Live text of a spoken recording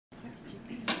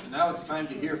Now it's time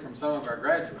to hear from some of our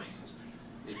graduates.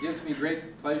 It gives me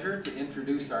great pleasure to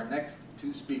introduce our next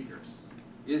two speakers.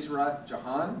 Israt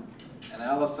Jahan and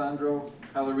Alessandro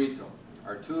Pellerito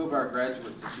are two of our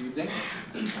graduates this evening.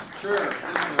 Sure, give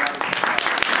them a round of applause.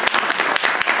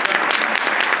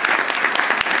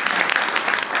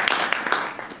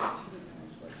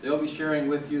 They'll be sharing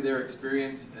with you their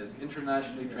experience as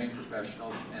internationally trained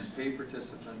professionals and PAIE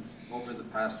participants over the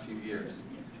past few years.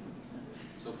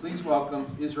 So please welcome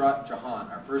Israt Jahan,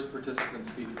 our first participant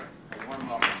speaker. A warm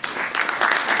welcome.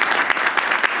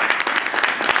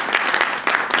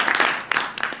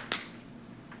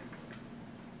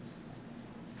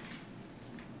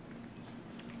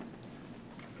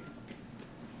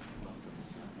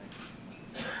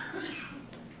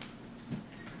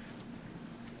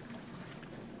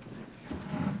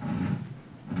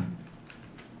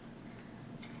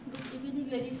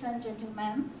 Ladies and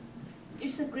gentlemen,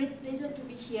 it's a great pleasure to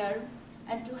be here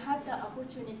and to have the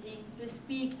opportunity to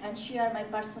speak and share my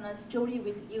personal story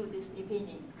with you this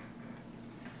evening.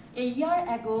 A year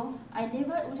ago, I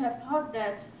never would have thought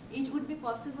that it would be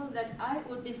possible that I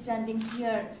would be standing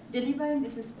here delivering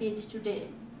this speech today.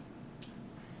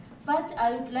 First,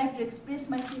 I would like to express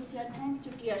my sincere thanks to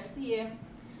TRCA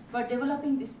for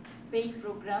developing this PAIE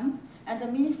program and the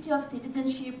Ministry of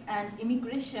Citizenship and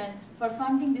Immigration for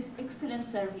funding this excellent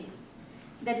service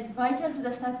that is vital to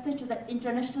the success to the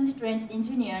internationally trained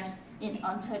engineers in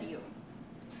Ontario.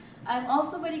 I am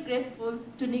also very grateful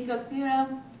to Nicole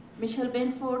Pera, Michelle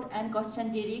Benford, and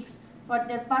Costin Dirks for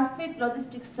their perfect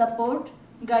logistics support,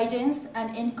 guidance,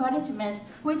 and encouragement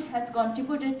which has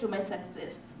contributed to my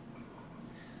success.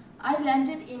 I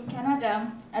landed in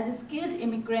Canada as a skilled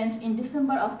immigrant in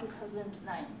December of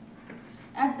 2009.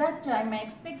 At that time, my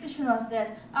expectation was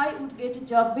that I would get a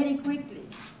job very quickly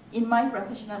in my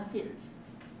professional field.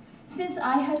 Since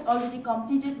I had already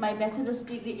completed my bachelor's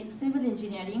degree in civil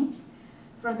engineering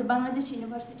from the Bangladesh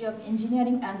University of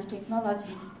Engineering and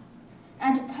Technology,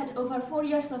 and had over 4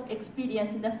 years of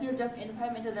experience in the field of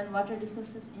environmental and water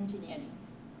resources engineering.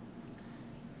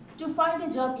 To find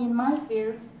a job in my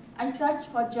field, I searched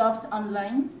for jobs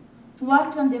online,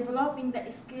 worked on developing the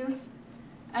skills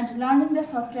and learning the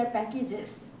software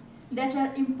packages that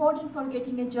are important for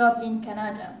getting a job in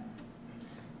Canada.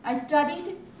 I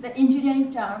studied the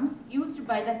engineering terms used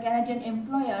by the Canadian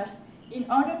employers in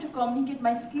order to communicate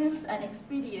my skills and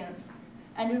experience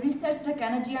and research the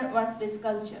Canadian workplace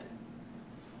culture.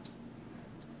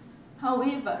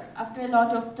 However, after a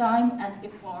lot of time and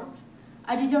effort,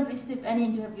 I did not receive any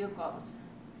interview calls,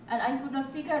 and I could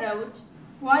not figure out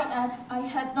why I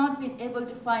had not been able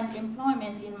to find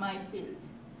employment in my field.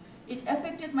 It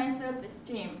affected my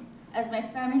self-esteem, as my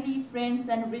family, friends,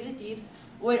 and relatives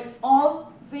were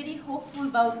all very hopeful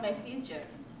about my future,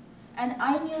 and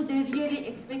I knew they really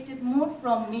expected more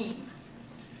from me.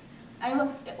 I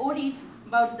was worried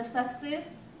about the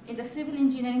success in the civil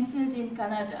engineering field in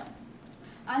Canada.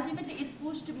 Ultimately, it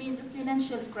pushed me into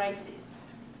financial crisis.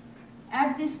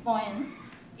 At this point,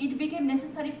 it became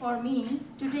necessary for me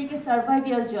to take a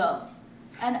survival job,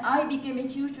 and I became a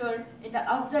tutor in the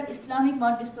Afzal Islamic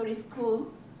Montessori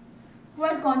School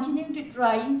while continuing to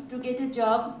try to get a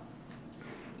job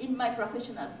in my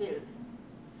professional field.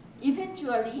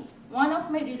 Eventually, one of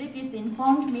my relatives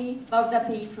informed me about the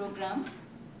PAIE program,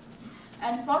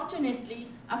 and fortunately,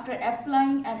 after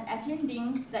applying and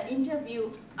attending the interview,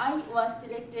 I was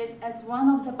selected as one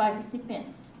of the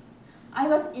participants. I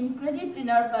was incredibly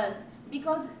nervous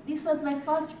because this was my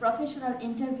first professional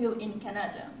interview in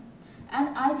Canada,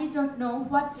 and I did not know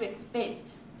what to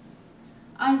expect.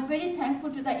 I am very thankful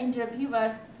to the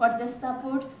interviewers for their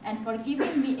support and for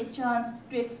giving me a chance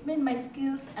to explain my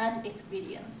skills and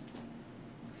experience.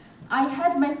 I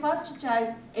had my first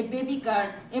child, a baby girl,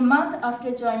 a month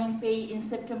after joining PAIE in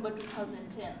September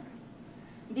 2010.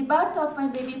 The birth of my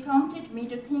baby prompted me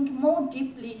to think more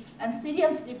deeply and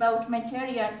seriously about my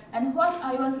career and what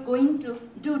I was going to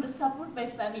do to support my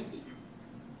family.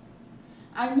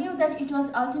 I knew that it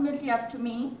was ultimately up to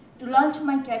me to launch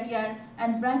my career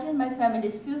and brighten my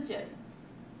family's future.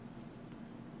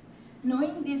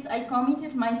 Knowing this, I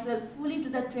committed myself fully to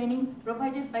the training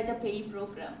provided by the PAIE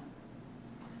program.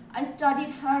 I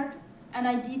studied hard and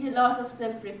I did a lot of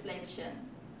self-reflection.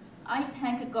 I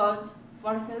thank God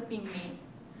for helping me.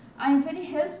 I am very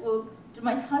helpful to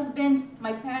my husband,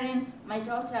 my parents, my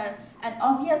daughter, and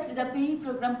obviously the PAIE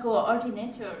program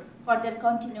coordinator for their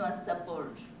continuous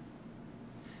support.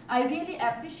 I really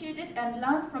appreciated and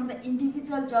learned from the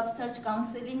individual job search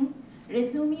counseling,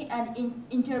 resume and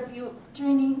interview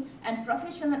training, and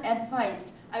professional advice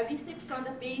I received from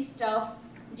the PAIE staff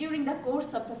during the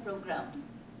course of the program.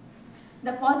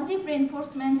 The positive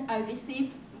reinforcement I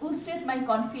received boosted my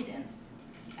confidence,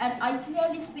 and I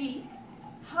clearly see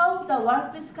how the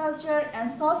workplace culture and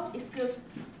soft skills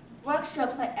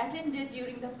workshops I attended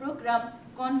during the program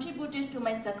contributed to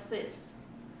my success.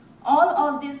 All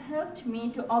of this helped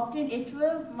me to obtain a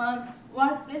 12-month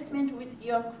work placement with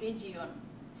York Region,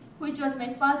 which was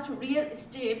my first real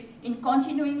step in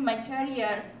continuing my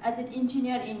career as an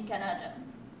engineer in Canada.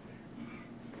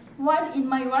 While in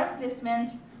my work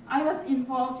placement, I was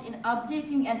involved in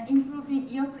updating and improving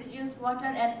York Region's water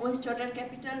and wastewater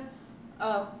capital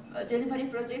delivery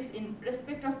projects in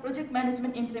respect of project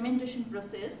management implementation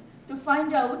process to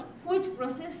find out which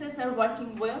processes are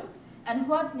working well and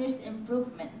what needs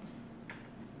improvement.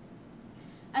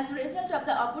 As a result of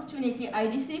the opportunity I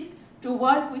received to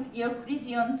work with York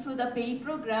Region through the PAIE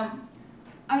program,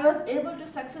 I was able to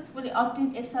successfully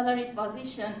obtain a salaried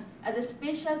position as a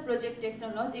special project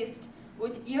technologist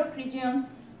with York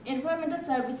Region's Environmental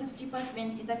Services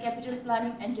Department in the Capital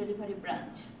Planning and Delivery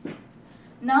branch.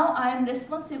 Now I am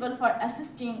responsible for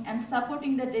assisting and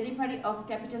supporting the delivery of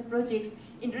capital projects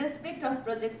in respect of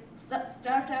project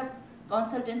startup,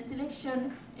 consultant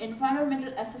selection,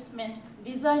 environmental assessment,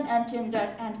 design and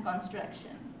tender, and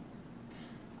construction.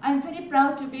 I am very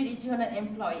proud to be a regional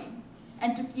employee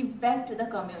and to give back to the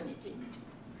community.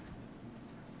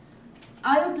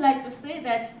 I would like to say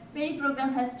that PAIE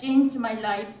program has changed my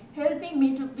life, helping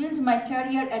me to build my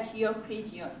career at York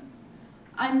Region.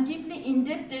 I am deeply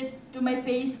indebted to my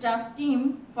PAIE staff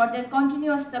team for their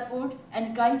continuous support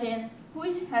and guidance,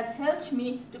 which has helped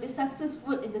me to be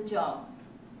successful in the job.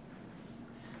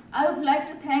 I would like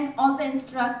to thank all the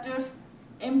instructors,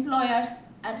 employers,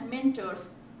 and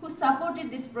mentors who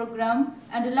supported this program,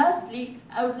 and lastly,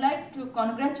 I would like to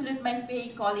congratulate my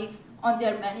PAIE colleagues on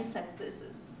their many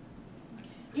successes.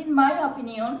 In my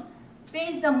opinion, PAIE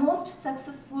is the most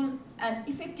successful and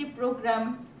effective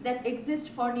program that exists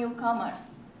for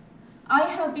newcomers. I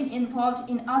have been involved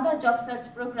in other job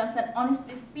search programs, and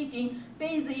honestly speaking,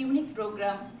 PAIE is a unique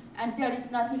program and there is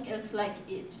nothing else like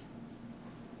it.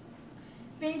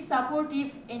 PAIE's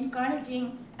supportive,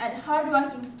 encouraging, and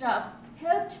hardworking staff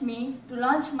helped me to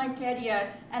launch my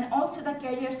career and also the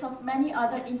careers of many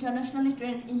other internationally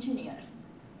trained engineers.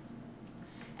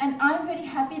 And I'm very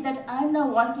happy that I'm now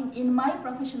working in my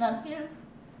professional field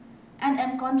and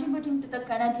am contributing to the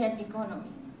Canadian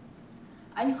economy.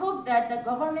 I hope that the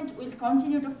government will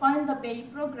continue to fund the PAIE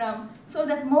program so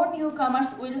that more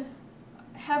newcomers will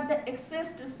have the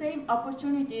access to same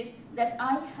opportunities that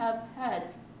I have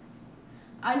had.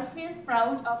 I feel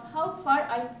proud of how far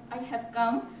I have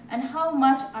come and how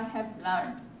much I have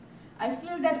learned. I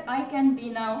feel that I can be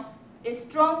now a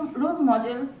strong role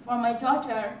model for my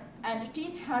daughter and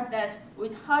teach her that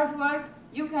with hard work,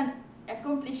 you can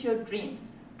accomplish your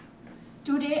dreams.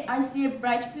 Today, I see a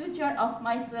bright future of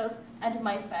myself and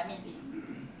my family.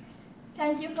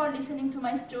 Thank you for listening to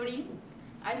my story.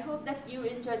 I hope that you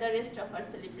enjoy the rest of our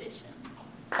celebration.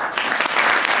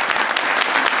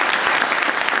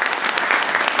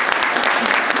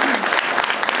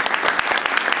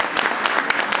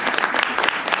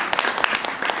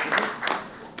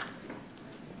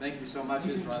 Thank you so much,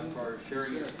 Isra, for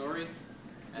sharing your story,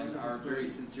 and our very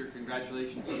sincere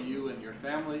congratulations to you and your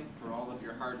family for all of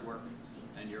your hard work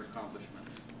and your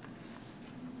accomplishments.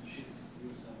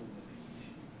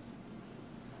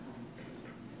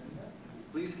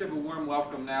 Please give a warm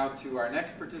welcome now to our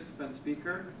next participant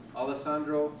speaker,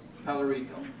 Alessandro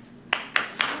Pellerito.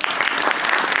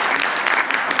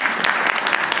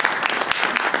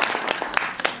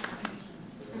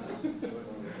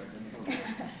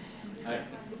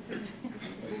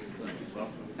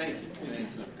 Thank you.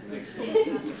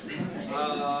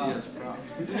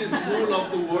 This is full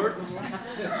of the words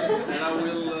that I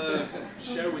will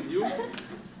share with you.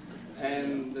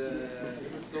 And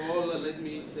first of all, let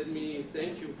me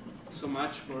thank you so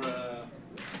much for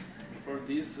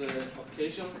this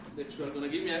occasion that you are going to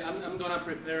give me. I'm going to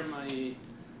prepare my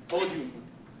podium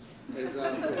as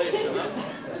a professional.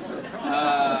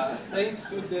 Thanks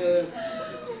to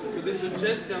the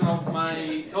suggestion of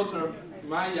my daughter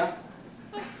Maya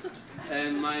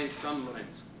and my son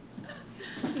Lorenzo.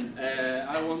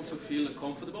 I want to feel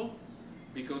comfortable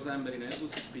because I'm very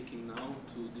nervous speaking now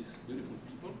to these beautiful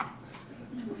people.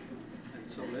 And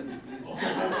so let me please.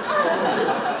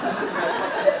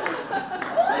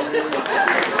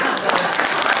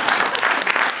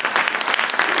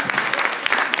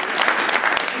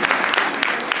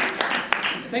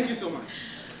 Thank you so much.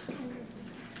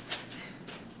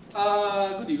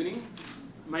 Good evening.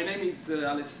 My name is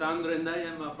Alessandro and I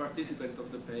am a participant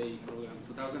of the PAIE program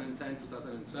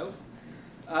 2010-2012.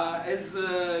 As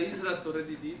Israt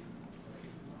already did.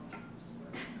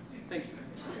 Thank you.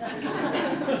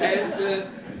 As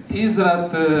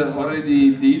Israt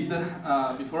already did,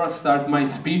 before I start my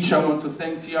speech, I want to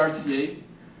thank TRCA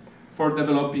for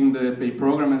developing the PAIE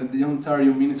program and the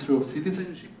Ontario Ministry of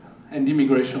Citizenship and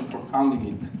Immigration for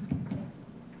founding it.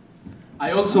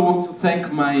 I also want to thank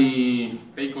my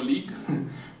PAIE colleague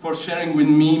for sharing with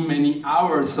me many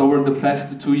hours over the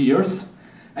past 2 years,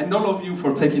 and all of you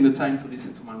for taking the time to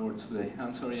listen to my words today.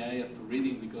 I'm sorry I have to read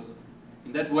it because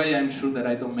in that way I'm sure that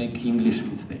I don't make English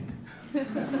mistake.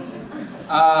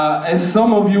 As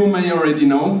some of you may already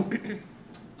know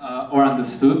or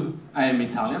understood, I am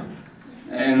Italian,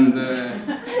 and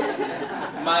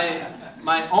my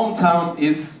hometown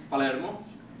is Palermo.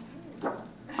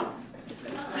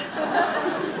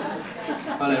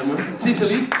 Palermo,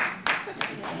 Sicily.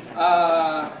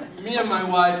 Me and my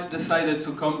wife decided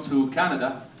to come to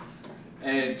Canada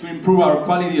to improve our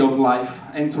quality of life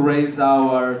and to raise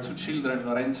our 2 children,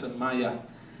 Lorenzo and Maya,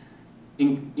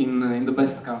 in the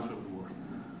best country of the world.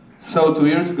 So 2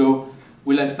 years ago,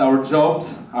 we left our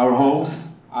jobs, our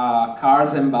homes,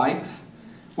 cars and bikes.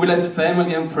 We left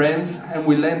family and friends, and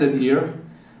we landed here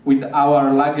with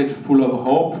our luggage full of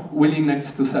hope,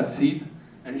 willingness to succeed,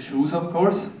 and shoes, of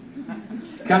course.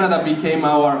 Canada became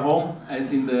our home,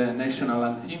 as in the national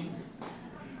anthem.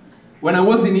 When I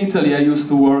was in Italy, I used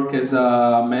to work as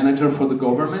a manager for the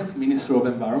government, Minister of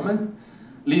Environment,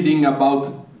 leading about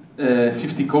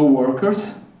 50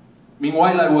 co-workers.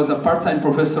 Meanwhile, I was a part-time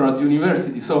professor at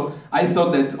university, so I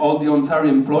thought that all the Ontario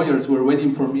employers were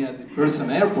waiting for me at the Pearson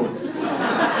airport,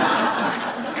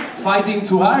 fighting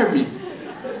to hire me.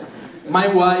 My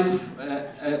wife,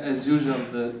 as usual,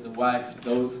 the wife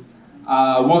does,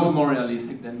 was more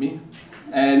realistic than me,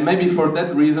 and maybe for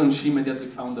that reason she immediately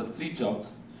found 3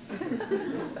 jobs.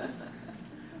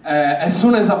 As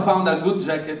soon as I found a good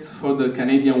jacket for the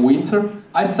Canadian winter,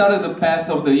 I started the path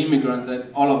of the immigrant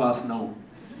that all of us know.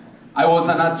 I was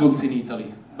an adult in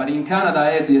Italy, but in Canada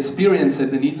I had the experience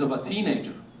and the needs of a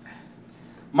teenager.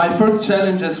 My first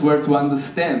challenges were to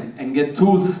understand and get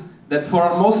tools that for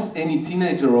almost any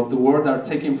teenager of the world are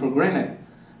taken for granted.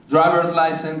 Driver's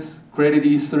license, credit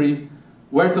history,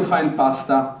 where to find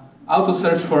pasta, how to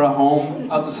search for a home,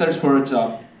 how to search for a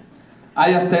job. I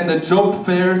attended job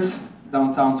fairs,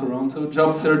 downtown Toronto,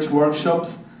 job search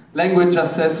workshops, language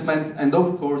assessment, and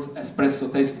of course,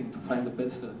 espresso tasting to find the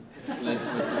best place.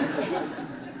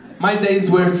 My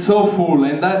days were so full,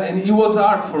 and it was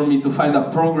hard for me to find a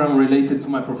program related to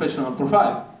my professional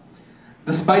profile.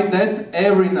 Despite that,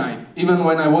 every night, even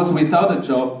when I was without a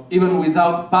job, even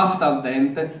without pasta al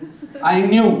dente, I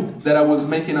knew that I was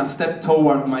making a step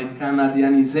toward my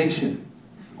Canadianization.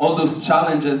 All those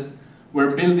challenges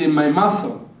were building my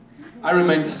muscle. I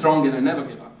remained strong and I never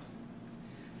gave up.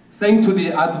 Thanks to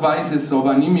the advices of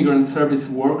an immigrant service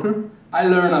worker, I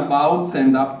learned about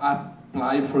and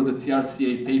applied for the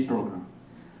TRCA PAIE program.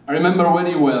 I remember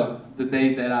very well the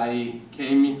day that I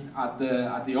came at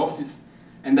the office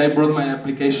and I brought my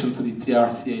application to the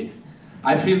TRCA.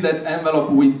 I filled that envelope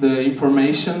with the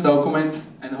information, documents,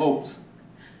 and hopes.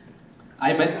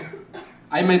 I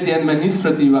met the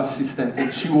administrative assistant,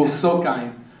 and she was so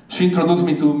kind. She introduced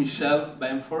me to Michelle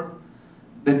Bamford,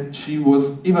 that she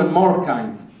was even more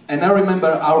kind. And I remember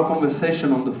our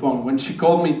conversation on the phone when she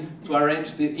called me to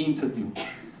arrange the interview.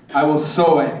 I was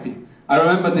so happy. I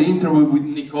remember the interview with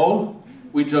Nicole,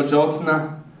 with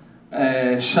Jojotsna,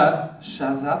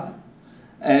 Shazad,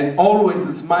 and always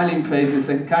smiling faces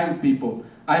and kind people.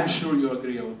 I'm sure you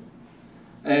agree on.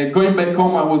 Going back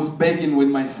home, I was begging with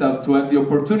myself to have the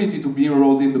opportunity to be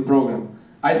enrolled in the program.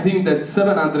 I think that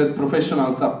 700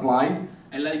 professionals applied,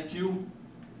 and like you,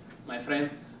 my friend,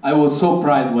 I was so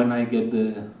proud when I get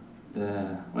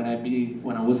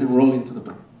when I was enrolled into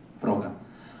the program.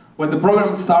 When the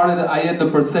program started, I had the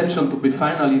perception to be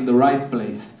finally in the right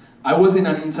place. I was in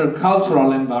an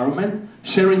intercultural environment,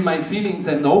 sharing my feelings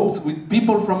and hopes with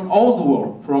people from all the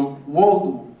world, from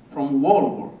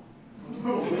world.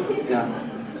 Yeah.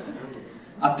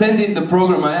 Attending the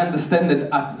program, I understand that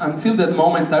until that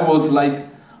moment I was like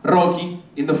Rocky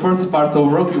in the first part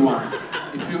of Rocky 1,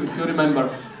 if you remember.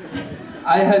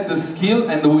 I had the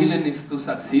skill and the willingness to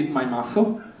succeed, my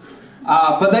muscle,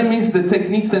 but I missed the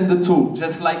techniques and the tool,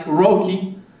 just like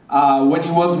Rocky when he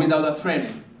was without a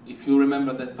training. If you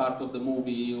remember that part of the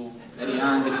movie, very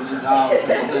angry in his house,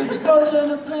 and because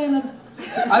you're a trainer.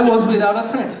 I was without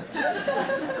a trainer.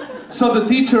 So the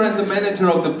teacher and the manager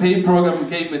of the PAIE program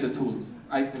gave me the tools.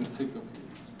 I can think of it.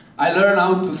 I learned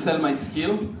how to sell my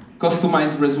skill,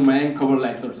 customize resume and cover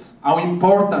letters. How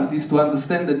important is to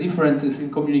understand the differences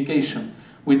in communication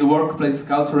with the workplace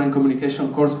culture and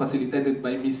communication course facilitated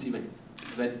by Miss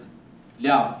Yvette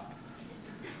Liao.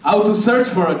 How to search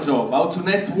for a job, how to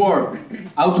network,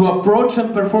 how to approach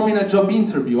and perform in a job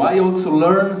interview. I also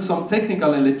learned some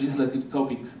technical and legislative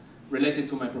topics related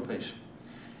to my profession.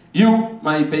 You,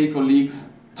 my PAIE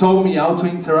colleagues, taught me how to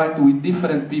interact with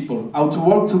different people, how to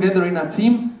work together in a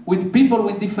team with people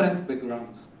with different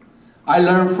backgrounds. I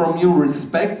learned from you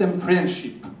respect and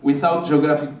friendship without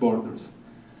geographic borders.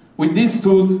 With these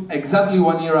tools, exactly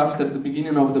 1 year after the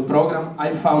beginning of the program,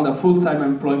 I found a full-time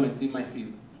employment in my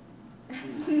field.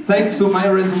 Thanks to my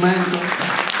resume.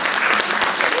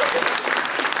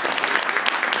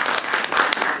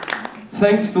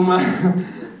 Thanks to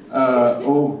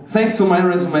my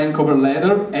resume and cover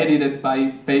letter, edited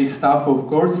by PAIE staff, of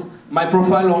course, my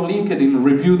profile on LinkedIn,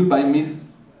 reviewed by Miss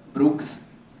Brooks,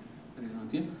 that is not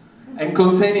here, and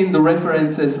containing the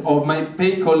references of my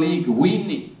PAIE colleague,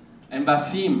 Winnie, and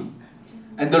Basim,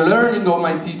 and the learning of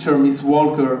my teacher, Miss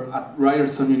Walker, at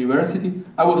Ryerson University,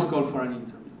 I was called for an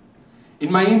interview.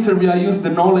 In my interview, I used the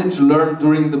knowledge learned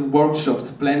during the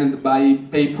workshops planned by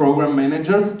PAIE program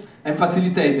managers and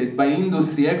facilitated by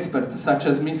industry experts such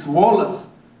as Miss Wallace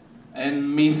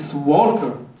and Miss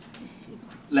Walker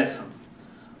lessons.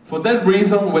 For that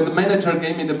reason, when the manager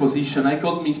gave me the position, I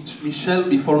called Michelle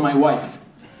before my wife.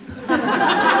 And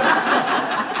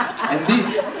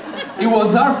it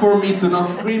was hard for me to not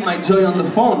scream my joy on the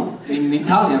phone in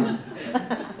Italian.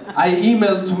 I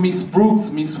emailed to Miss Brooks,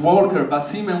 Miss Walker,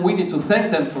 Basim and Winnie to thank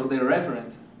them for their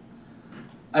reference.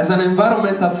 As an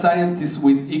environmental scientist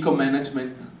with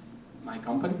eco-management, my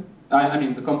company, I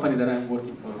mean the company that I'm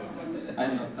working for,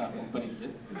 I'm not a company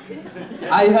yet,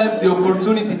 I have the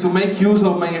opportunity to make use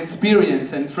of my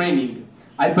experience and training.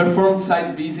 I performed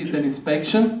site visit and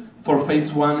inspection for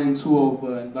phase 1 and 2 of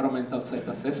environmental site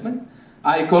assessment.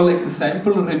 I collect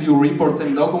sample, review reports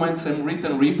and documents and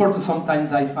written reports.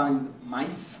 Sometimes I find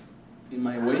mice in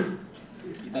my way.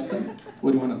 It happened.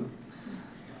 What do you want to do?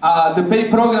 The PAIE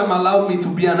program allowed me to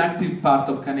be an active part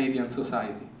of Canadian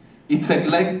society. Its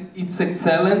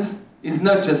excellence is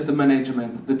not just the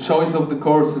management, the choice of the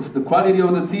courses, the quality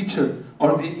of the teacher,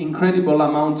 or the incredible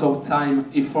amount of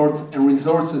time, effort, and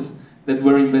resources that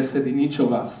were invested in each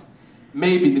of us.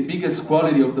 Maybe the biggest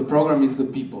quality of the program is the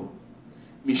people.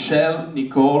 Michelle,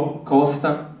 Nicole,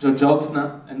 Costa,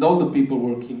 Jojotsna, and all the people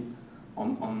working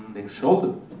on their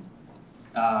shoulder.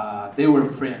 They were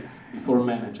friends before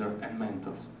manager and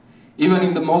mentors. Even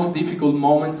in the most difficult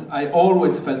moments, I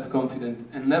always felt confident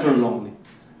and never lonely.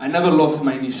 I never lost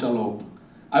my initial hope.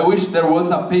 I wish there was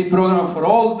a PAIE program for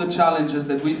all the challenges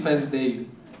that we face daily.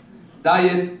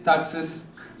 Diet, taxes,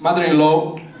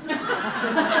 mother-in-law,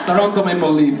 Toronto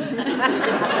Maple Leaf.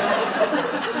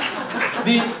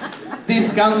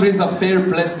 This country is a fair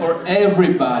place for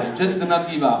everybody. Just do not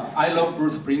give up. I love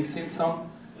Bruce Springsteen's song.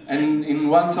 And in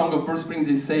one song of Bruce Springsteen,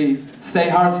 he say, stay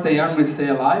hard, stay hungry, stay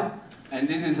alive. And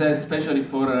this is especially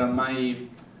for my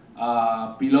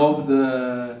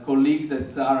beloved colleague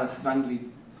that are struggling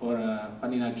for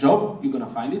finding a job. You're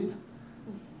gonna find it.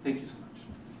 Thank you so much.